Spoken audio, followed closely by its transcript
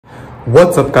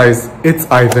What's up guys, it's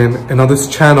Ivan, and on this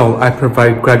channel I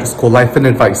provide graduate school life and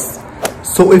advice.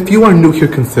 So if you are new here,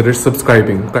 consider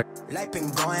subscribing. Life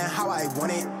been going how I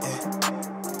want it,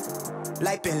 yeah.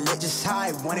 Life been lit just how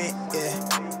I want it,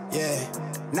 yeah.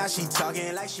 Now she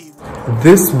talking like she...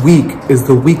 This week is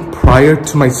the week prior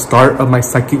to my start of my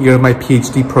second year of my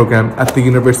PhD program at the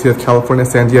University of California,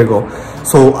 San Diego.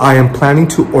 So I am planning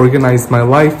to organize my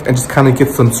life and just kind of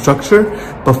get some structure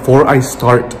before I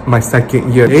start my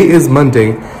second year. Today is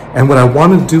Monday, and what I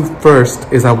want to do first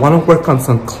is I want to work on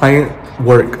some client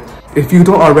work. If you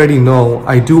don't already know,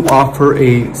 I do offer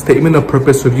a statement of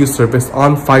purpose review service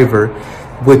on Fiverr,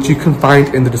 which you can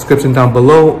find in the description down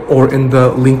below or in the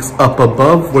links up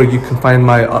above, where you can find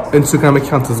my Instagram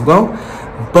account as well.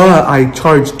 But I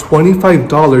charge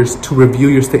 $25 to review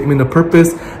your statement of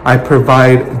purpose. I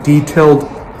provide detailed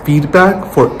feedback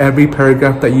for every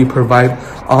paragraph that you provide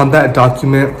on that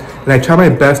document, and I try my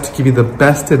best to give you the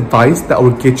best advice that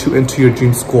will get you into your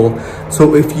dream school.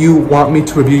 So if you want me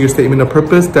to review your statement of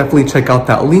purpose, definitely check out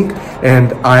that link,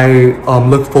 and I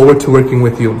look forward to working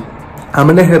with you. I'm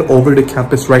gonna head over to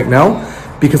campus right now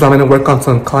because I'm gonna work on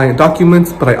some client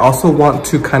documents, but I also want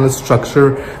to kind of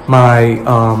structure my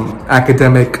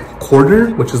academic quarter,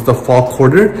 which is the fall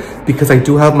quarter, because I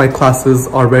do have my classes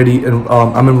already, and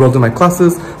I'm enrolled in my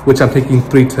classes, which I'm taking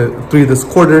three this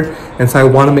quarter. And so I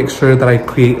want to make sure that I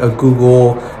create a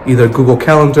either Google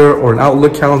Calendar or an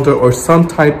Outlook calendar or some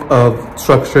type of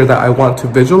structure that I want to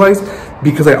visualize,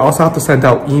 because I also have to send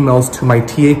out emails to my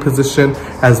TA position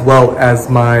as well as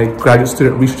my graduate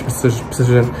student research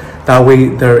position. That way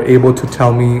they're able to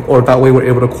tell me, or that way we're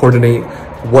able to coordinate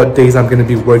what days I'm going to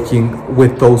be working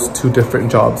with those two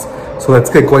different jobs. So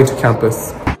let's get going to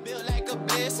campus.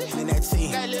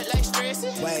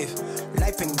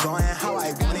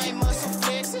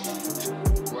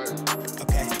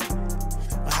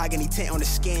 On the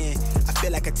skin, I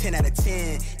feel like a 10 out of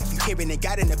 10. If you hearing it,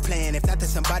 got in the plan. If not, then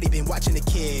somebody been watching the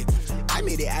kid. I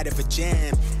made it out of a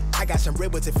jam. I got some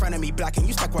ribbons in front of me blocking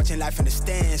you, stuck watching life in the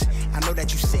stands. I know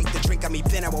that you sick, the drink got me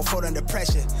thin, I won't fold under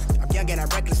pressure. I'm young and I'm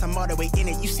reckless, I'm all the way in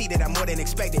it. You see that I'm more than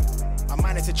expected. My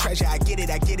mind is a treasure, I get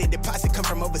it. Deposit come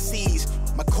from overseas.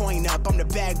 My coin up, I'm the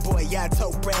bag boy. Yeah, I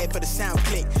told Brad for the sound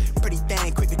click. Pretty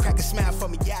thing, quick to crack a smile for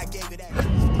me. Yeah, I gave it that.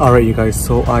 Alright you guys,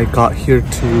 so I got here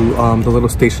to the little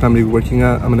station I'm going to be working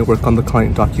at. I'm going to work on the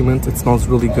client documents. It smells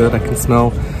really good. I can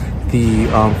smell the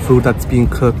food that's being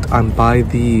cooked. I'm by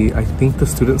I think the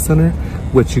student center,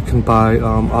 which you can buy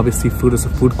obviously food as a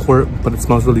food court, but it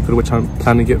smells really good, which I'm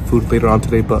planning to get food later on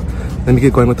today. But let me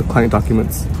get going with the client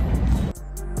documents.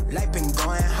 Life been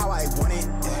going how I want it,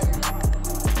 yeah.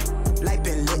 Life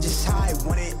been lit just how I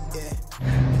want it, yeah.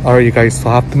 Alright you guys, so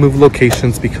I have to move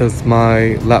locations because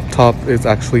my laptop is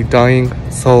actually dying.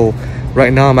 So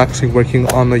right now I'm actually working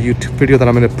on a YouTube video that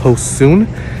I'm going to post soon.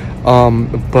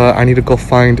 But I need to go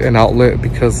find an outlet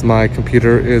because my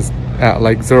computer is at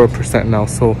like 0% now.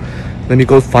 So let me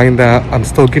go find that. I'm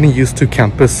still getting used to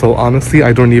campus, so honestly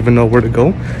I don't even know where to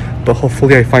go, but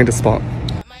hopefully I find a spot.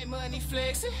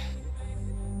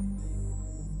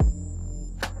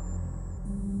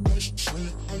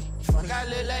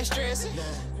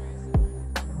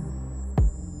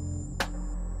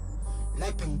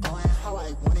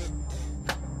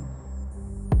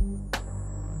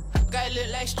 Got look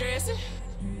like stressing.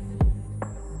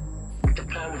 With the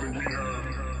power that we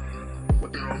have,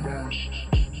 what there are goals.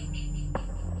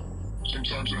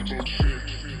 Sometimes it involves fear.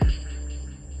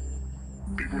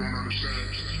 People don't understand.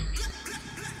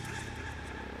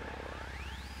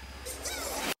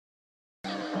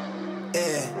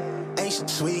 Yeah, ain't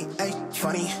sweet, ain't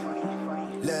funny.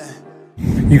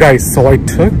 You guys, so I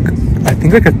took, I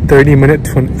think like a 30-minute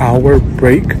to an hour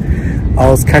break. I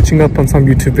was catching up on some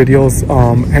YouTube videos,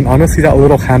 and honestly that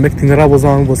little hammock thing that I was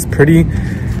on was pretty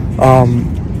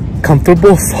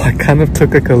comfortable, so I kind of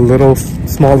took like a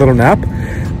small little nap.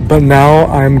 But now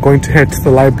I'm going to head to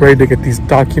the library to get these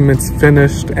documents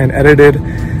finished and edited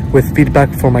with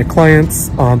feedback for my clients,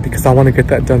 because I want to get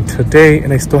that done today,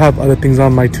 and I still have other things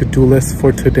on my to-do list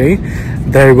for today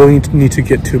that I really need to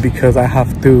get to, because I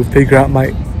have to figure out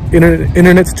my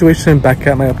internet situation back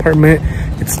at my apartment.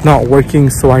 It's not working,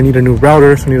 so I need a new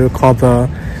router. So I need to call the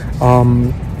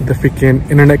freaking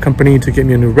internet company to get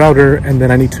me a new router, and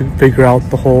then I need to figure out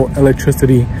the whole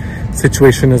electricity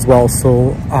situation as well.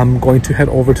 So I'm going to head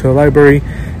over to the library,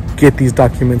 get these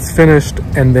documents finished,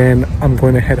 and then I'm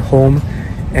going to head home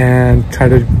and try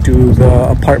to finish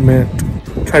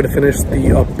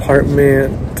the apartment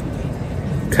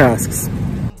tasks.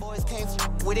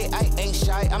 With it, I ain't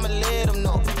shy, I'ma let them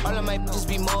know. All of my bitches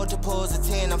be multiples of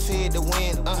 10, I'm fed to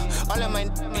win. All of my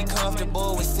be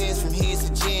comfortable with sins from his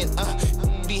to gin.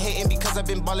 Be hating, be I've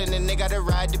been ballin' and they gotta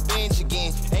ride the bench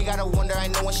again. Ain't gotta wonder, I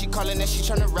know when she callin' that she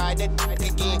tryna ride that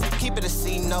again. Keep it a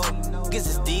C note, cause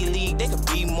it's D-League, they could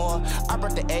be more. I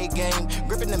brought the A game,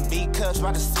 gripping them B cups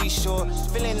by the seashore.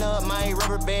 Filling up my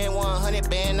rubber band, 100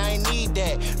 band, I need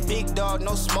that. Big dog,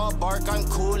 no small bark, I'm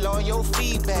cool on your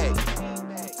feedback.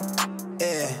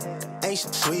 Yeah, ain't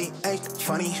sweet, ain't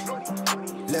funny.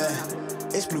 Look,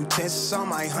 it's blue tints on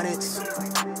my hundreds.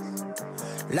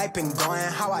 Life been going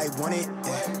how I want it.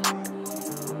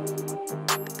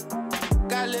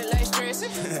 Got look like stressing,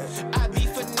 I be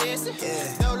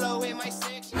finessing. No low in my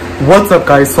section. What's up,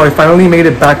 guys? So I finally made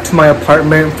it back to my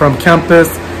apartment from campus.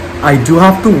 I do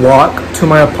have to walk to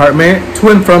my apartment,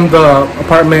 to and from the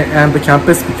apartment and the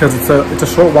campus, because it's a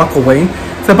short walk away.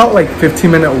 It's about like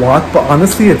 15-minute walk, but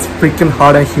honestly it's freaking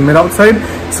hot and humid outside,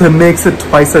 so it makes it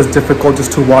twice as difficult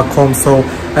just to walk home. So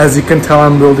as you can tell,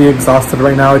 I'm really exhausted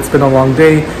right now. It's been a long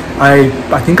day.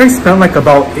 I think I spent like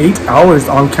about 8 hours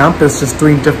on campus just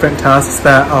doing different tasks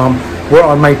that were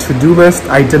on my to-do list.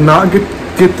 I did not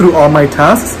get through all my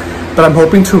tasks, but I'm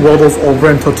hoping to roll those over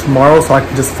until tomorrow so I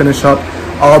can just finish up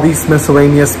all these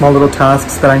miscellaneous small little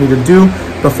tasks that I need to do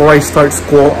before I start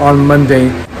school on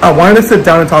Monday. I wanted to sit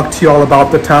down and talk to you all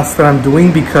about the tasks that I'm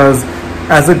doing, because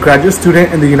as a graduate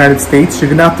student in the United States,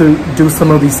 you're gonna have to do some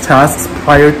of these tasks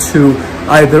prior to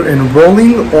either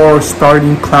enrolling or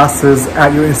starting classes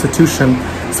at your institution.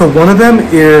 So one of them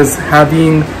is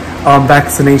having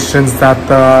vaccinations that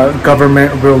the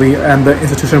government really and the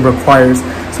institution requires.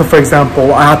 So for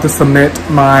example, I have to submit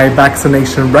my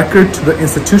vaccination record to the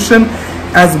institution,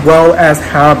 as well as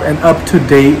have an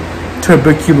up-to-date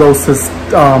tuberculosis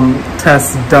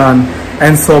test done.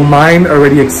 And so mine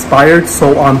already expired,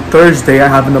 so on Thursday I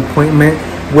have an appointment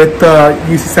with the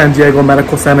UC San Diego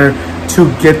Medical Center to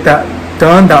get that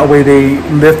done. That way they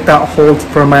lift that hold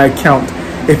for my account.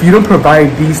 If you don't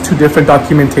provide these two different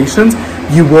documentations,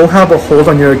 you will have a hold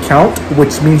on your account,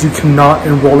 which means you cannot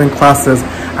enroll in classes.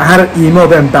 I had to email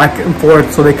them back and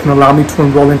forth so they can allow me to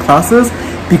enroll in classes,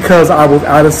 because I was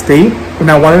out of state and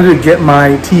I wanted to get my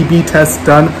TB test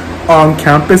done on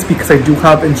campus because I do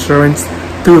have insurance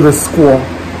through the school.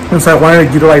 And so I wanted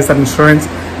to utilize that insurance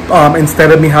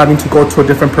instead of me having to go to a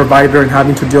different provider and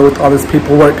having to deal with all this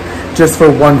paperwork just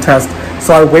for one test.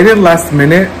 So I waited last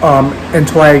minute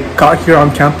until I got here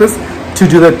on campus to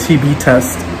do the TB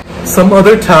test. Some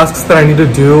other tasks that I need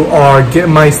to do are get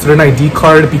my student ID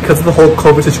card. Because of the whole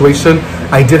COVID situation,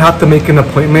 I did have to make an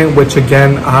appointment, which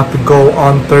again, I have to go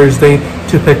on Thursday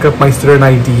to pick up my student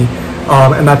ID.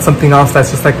 And that's something else that's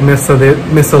just like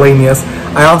miscellaneous.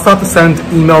 I also have to send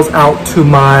emails out to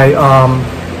my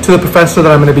to the professor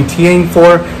that I'm going to be TAing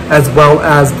for, as well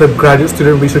as the graduate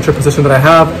student researcher position that I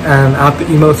have, and I have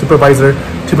to email the supervisor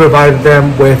to provide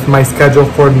them with my schedule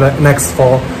for the next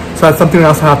fall. So that's something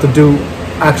else I have to do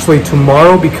actually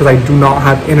tomorrow, because I do not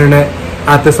have internet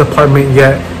at this apartment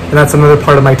yet, and that's another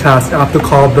part of my task. I have to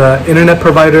call the internet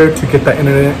provider to get that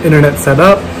internet set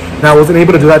up, and I wasn't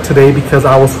able to do that today because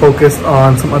I was focused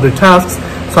on some other tasks,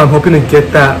 so I'm hoping to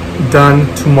get that done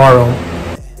tomorrow.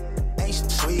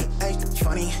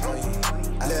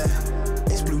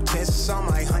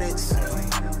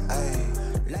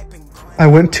 I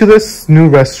went to this new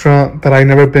restaurant that I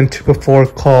never been to before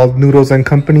called Noodles and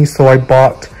Company, so I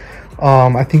bought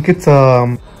I think it's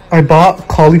I bought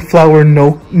cauliflower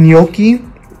gnocchi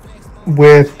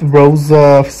with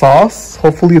rosa sauce.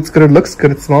 Hopefully it's good. It looks good.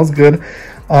 It smells good.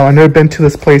 I've never been to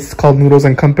this place called Noodles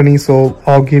and Company, so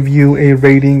I'll give you a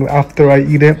rating after I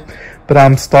eat it. But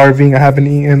I'm starving. I haven't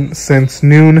eaten since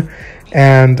noon,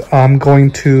 and I'm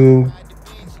going to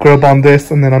grub on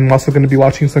this, and then I'm also going to be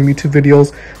watching some YouTube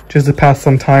videos just to pass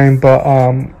some time. But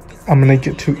I'm going to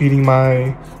get to eating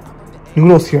my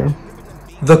noodles here.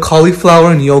 The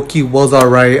cauliflower gnocchi was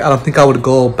alright. I don't think I would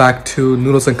go back to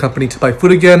Noodles and Company to buy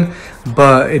food again,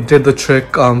 but it did the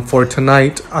trick for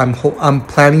tonight. I'm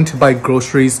planning to buy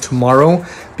groceries tomorrow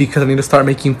because I need to start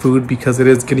making food, because it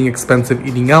is getting expensive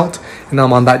eating out, and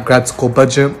I'm on that grad school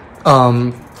budget.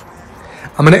 I'm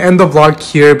gonna end the vlog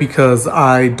here because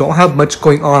I don't have much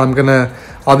going on. I'm gonna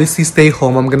obviously stay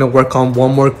home. I'm gonna work on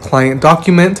one more client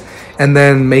document and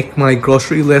then make my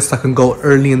grocery list so I can go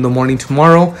early in the morning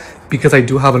tomorrow, because I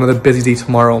do have another busy day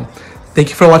tomorrow. Thank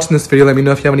you for watching this video. Let me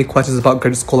know if you have any questions about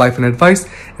graduate school life and advice,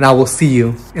 and I will see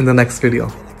you in the next video.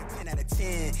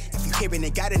 If you hearing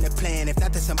it, got in the plan. If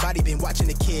not, then somebody been watching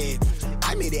the kid.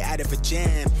 I made it out of a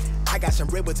jam. I got some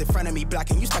red ones in front of me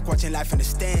blocking you, stuck watching life in the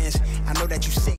stands. I know that you sick.